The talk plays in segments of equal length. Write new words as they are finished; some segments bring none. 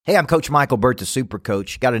Hey, I'm Coach Michael Burt, the Super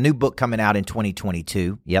Coach. Got a new book coming out in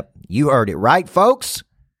 2022. Yep, you heard it right, folks.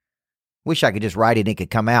 Wish I could just write it and it could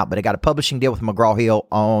come out, but I got a publishing deal with McGraw-Hill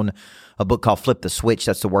on a book called Flip the Switch.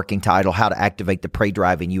 That's the working title, How to Activate the Prey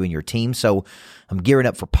Drive in You and Your Team. So I'm gearing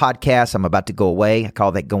up for podcasts. I'm about to go away. I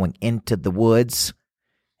call that going into the woods.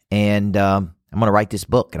 And I'm going to write this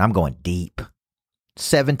book, and I'm going deep.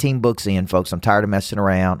 17 books in, folks. I'm tired of messing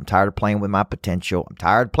around. I'm tired of playing with my potential. I'm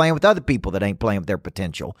tired of playing with other people that ain't playing with their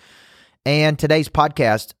potential. And today's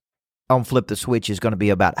podcast on Flip the Switch is going to be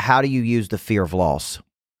about how do you use the fear of loss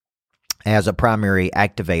as a primary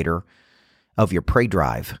activator of your prey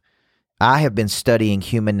drive. I have been studying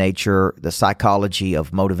human nature, the psychology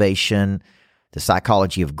of motivation, the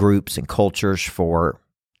psychology of groups and cultures for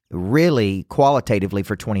really qualitatively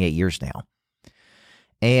for 28 years now.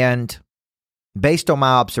 And based on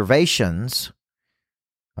my observations,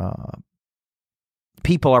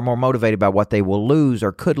 people are more motivated by what they will lose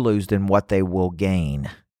or could lose than what they will gain.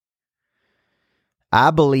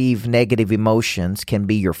 I believe negative emotions can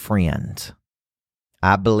be your friend.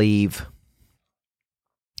 I believe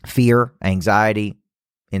fear, anxiety,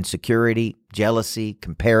 insecurity, jealousy,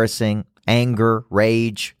 comparison, anger,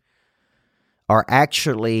 rage are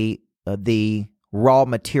actually the raw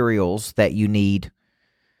materials that you need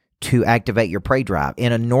to activate your prey drive.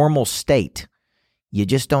 In a normal state, you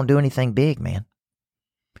just don't do anything big, man.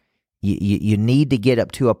 You need to get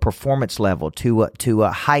up to a performance level, to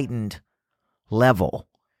a heightened level.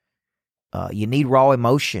 You need raw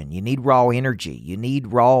emotion. You need raw energy. You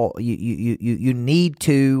need raw. You need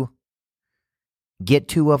to get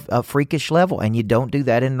to a freakish level, and you don't do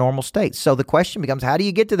that in a normal state. So the question becomes, how do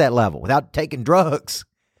you get to that level without taking drugs,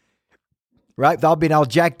 right? Without being all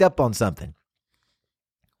jacked up on something.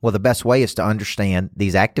 Well, the best way is to understand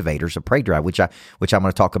these activators of prey drive, which I'm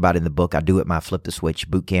going to talk about in the book. I do at my Flip the Switch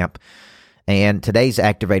boot camp. And today's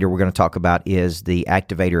activator we're going to talk about is the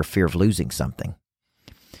activator of fear of losing something.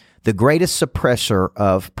 The greatest suppressor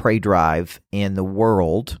of prey drive in the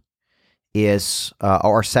world is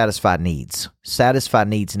are satisfied needs. Satisfied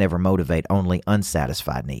needs never motivate, only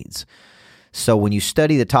unsatisfied needs. So when you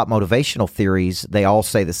study the top motivational theories, they all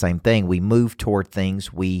say the same thing. We move toward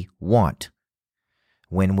things we want.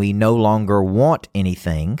 When we no longer want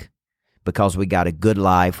anything because we got a good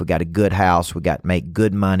life, we got a good house, we got to make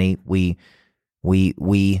good money, we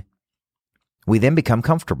then become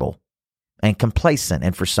comfortable and complacent.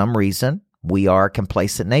 And for some reason, we are a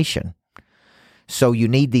complacent nation. So you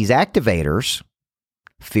need these activators,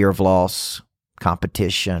 fear of loss,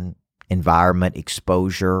 competition, environment,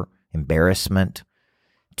 exposure, embarrassment,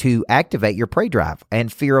 to activate your prey drive.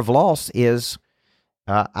 And fear of loss is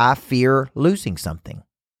I fear losing something.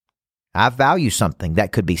 I value something.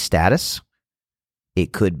 That could be status.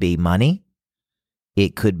 It could be money.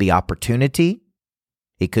 It could be opportunity.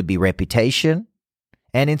 It could be reputation.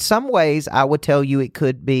 And in some ways, I would tell you it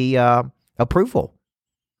could be approval,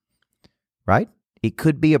 right? It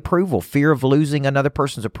could be approval, fear of losing another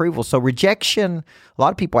person's approval. So rejection, a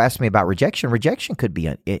lot of people ask me about rejection. Rejection could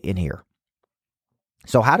be in here.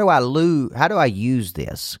 So how do I use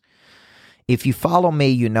this? If you follow me,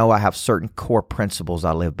 you know I have certain core principles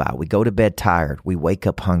I live by. We go to bed tired. We wake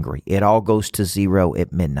up hungry. It all goes to zero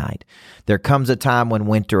at midnight. There comes a time when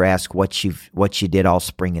winter asks what you did all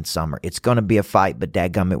spring and summer. It's going to be a fight, but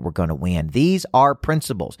dadgummit, we're going to win. These are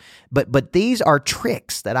principles, but these are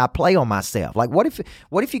tricks that I play on myself. Like what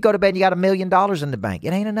if you go to bed and you got $1 million in the bank?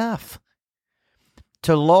 It ain't enough.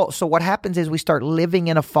 So what happens is we start living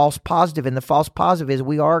in a false positive, and the false positive is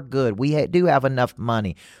we are good. We do have enough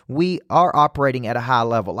money. We are operating at a high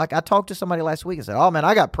level. Like I talked to somebody last week and said, oh man,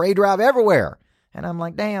 I got prey drive everywhere. And I'm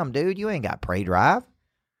like, damn, dude, you ain't got prey drive.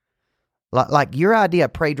 Like your idea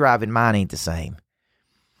of prey drive and mine ain't the same.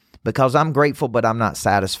 Because I'm grateful, but I'm not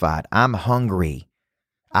satisfied. I'm hungry.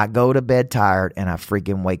 I go to bed tired and I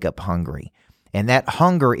freaking wake up hungry. And that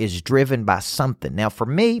hunger is driven by something. Now, for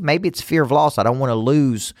me, maybe it's fear of loss. I don't want to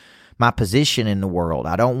lose my position in the world.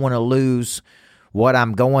 I don't want to lose what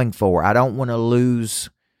I'm going for. I don't want to lose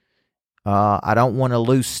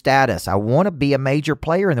status. I want to be a major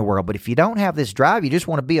player in the world. But if you don't have this drive, you just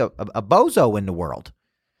want to be a bozo in the world.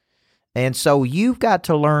 And so you've got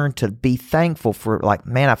to learn to be thankful for, like,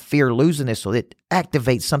 man, I fear losing this, so it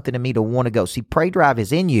activates something in me to want to go. See, prey drive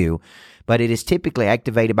is in you, but it is typically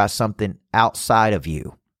activated by something outside of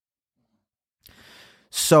you.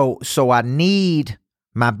 So I need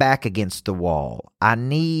my back against the wall. I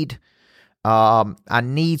need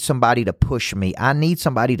somebody to push me. I need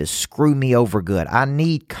somebody to screw me over good. I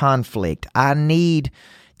need conflict. I need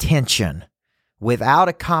tension. Without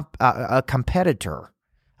a competitor,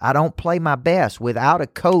 I don't play my best. Without a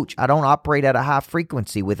coach, I don't operate at a high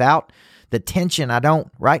frequency. Without the tension,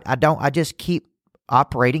 I just keep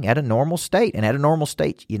operating at a normal state. And at a normal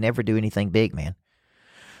state, you never do anything big, man.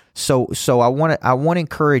 So I want to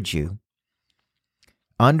encourage you,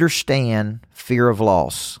 understand fear of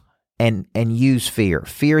loss and use fear.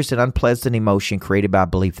 Fear is an unpleasant emotion created by a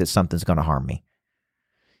belief that something's going to harm me.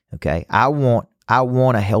 Okay? I want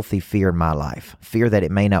a healthy fear in my life. Fear that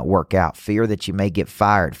it may not work out. Fear that you may get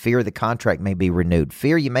fired. Fear the contract may be renewed.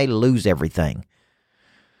 Fear you may lose everything.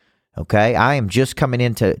 Okay? I am just coming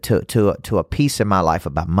into to a piece in my life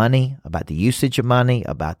about money, about the usage of money,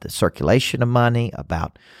 about the circulation of money,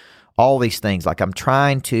 about all these things. Like I'm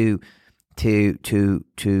trying to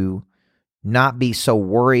not be so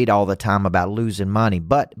worried all the time about losing money.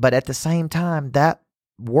 But at the same time, that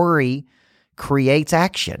worry creates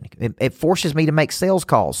action. It forces me to make sales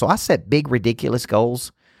calls. So I set big, ridiculous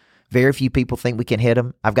goals. Very few people think we can hit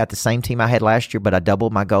them. I've got the same team I had last year, but I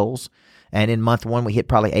doubled my goals. And in month one, we hit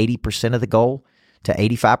probably 80% of the goal to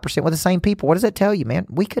 85% with the same people. What does that tell you, man?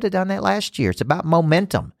 We could have done that last year. It's about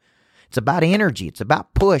momentum. It's about energy. It's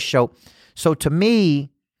about push. So to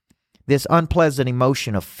me, this unpleasant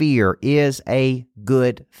emotion of fear is a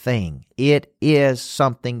good thing. It is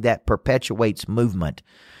something that perpetuates movement.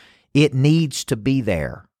 It needs to be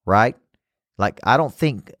there, right? Like I don't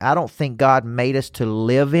think God made us to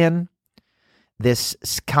live in this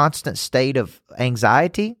constant state of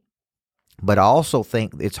anxiety, but I also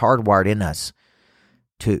think it's hardwired in us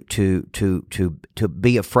to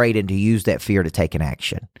be afraid and to use that fear to take an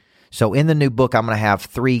action. So in the new book, I'm going to have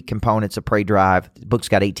 3 components of Pray Drive. The book's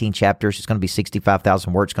got 18 chapters. It's going to be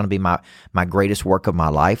 65,000 words. It's going to be my greatest work of my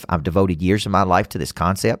life. I've devoted years of my life to this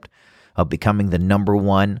concept of becoming the number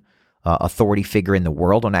one authority figure in the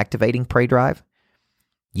world on activating Pray Drive.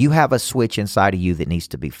 You have a switch inside of you that needs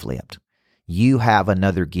to be flipped. You have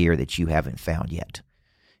another gear that you haven't found yet.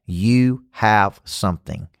 You have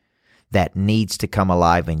something that needs to come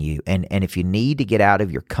alive in you. And if you need to get out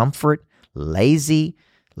of your comfort, lazy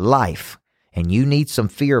life, and you need some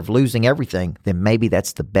fear of losing everything, then maybe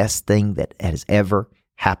that's the best thing that has ever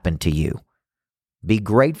happened to you. Be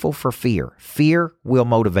grateful for fear. Fear will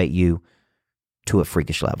motivate you to a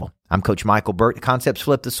freakish level. I'm Coach Michael Burt. The Concepts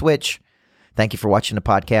Flip the Switch. Thank you for watching the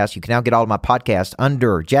podcast. You can now get all of my podcasts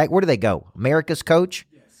under Jack. Where do they go? America's Coach?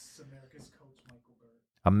 Yes, America's Coach Michael Burt.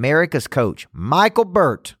 America's Coach Michael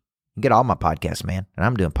Burt. You get all my podcasts, man. And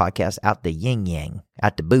I'm doing podcasts out the yin-yang,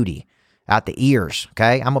 out the booty, out the ears,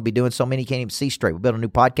 okay? I'm going to be doing so many you can't even see straight. We built a new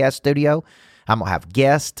podcast studio. I'm going to have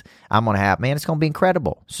guests. I'm going to have, man, it's going to be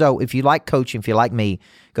incredible. So if you like coaching, if you like me,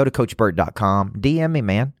 go to CoachBurt.com. DM me,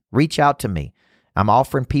 man. Reach out to me. I'm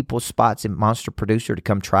offering people spots in Monster Producer to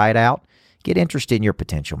come try it out. Get interested in your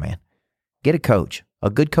potential, man. Get a coach. A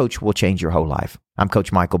good coach will change your whole life. I'm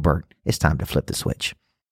Coach Michael Burt. It's time to flip the switch.